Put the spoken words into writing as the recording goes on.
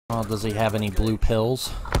Oh, does he have any blue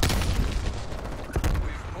pills?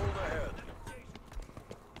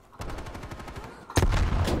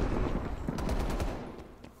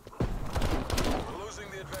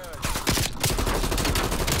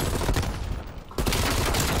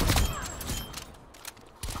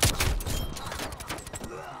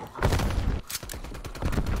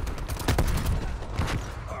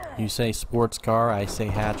 You say sports car, I say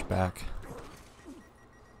hatchback.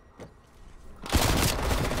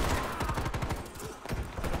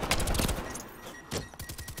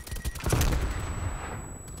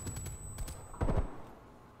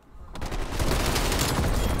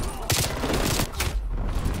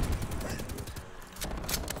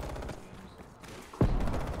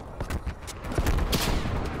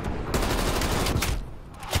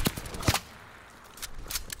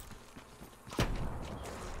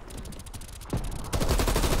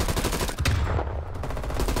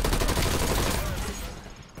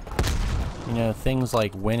 You know, things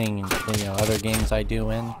like winning, you know, other games I do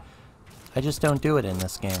in, I just don't do it in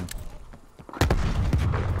this game.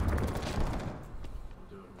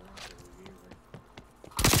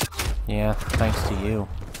 Yeah, thanks to you.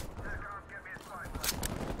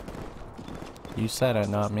 You said it,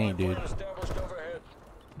 not me, dude.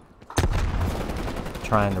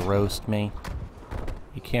 Trying to roast me.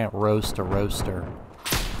 You can't roast a roaster.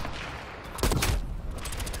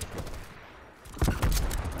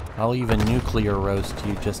 I'll even nuclear roast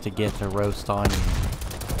you just to get to roast on you.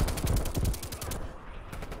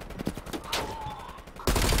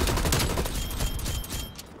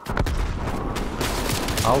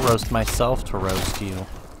 I'll roast myself to roast you.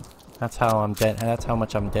 That's how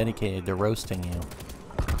much I'm dedicated to roasting you.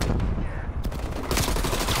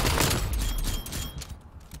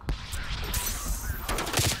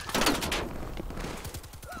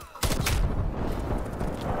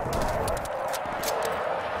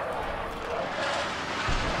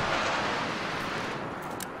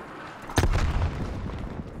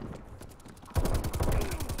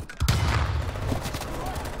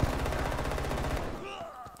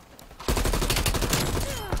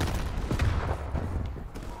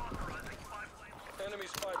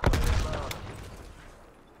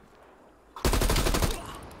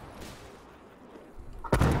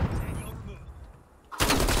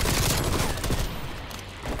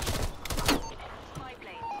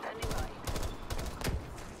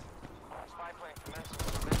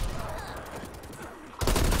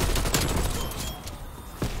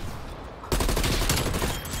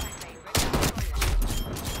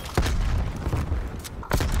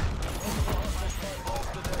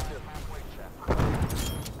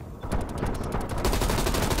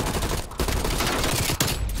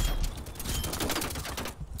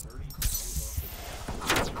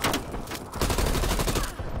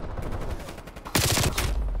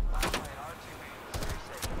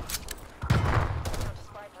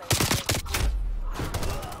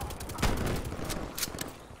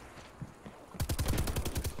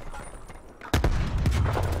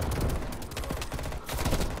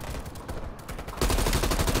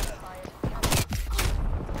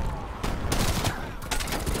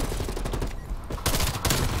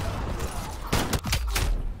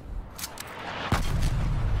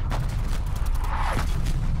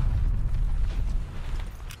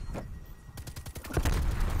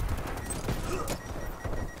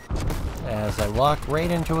 As I walk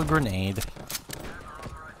right into a grenade.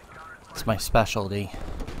 It's my specialty.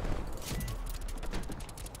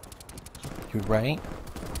 You right?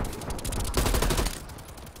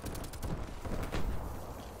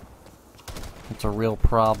 It's a real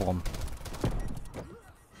problem.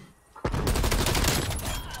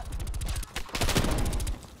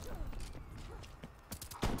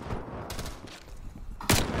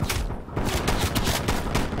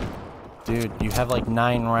 Dude, you have like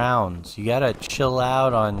 9 rounds. You gotta chill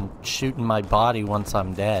out on shooting my body once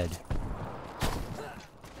I'm dead.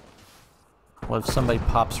 What if somebody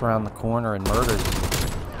pops around the corner and murders me?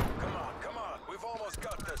 Come on, we've almost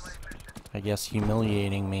got this. I guess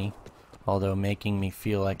humiliating me, although making me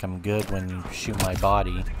feel like I'm good when you shoot my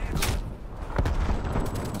body.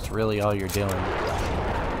 That's really all you're doing.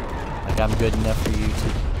 Like I'm good enough for you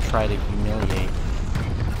to try to humiliate.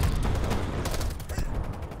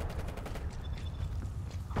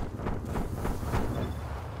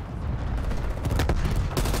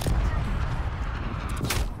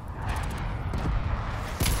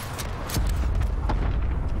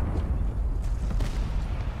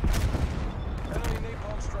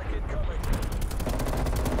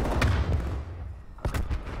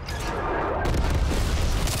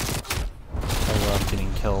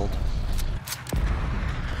 Killed.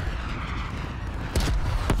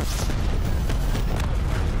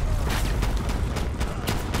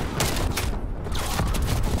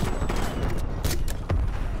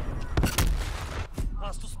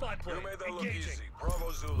 You plane. made that look Engaging. easy.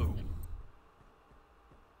 Bravo Zulu.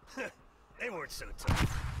 They weren't so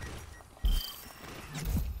tough.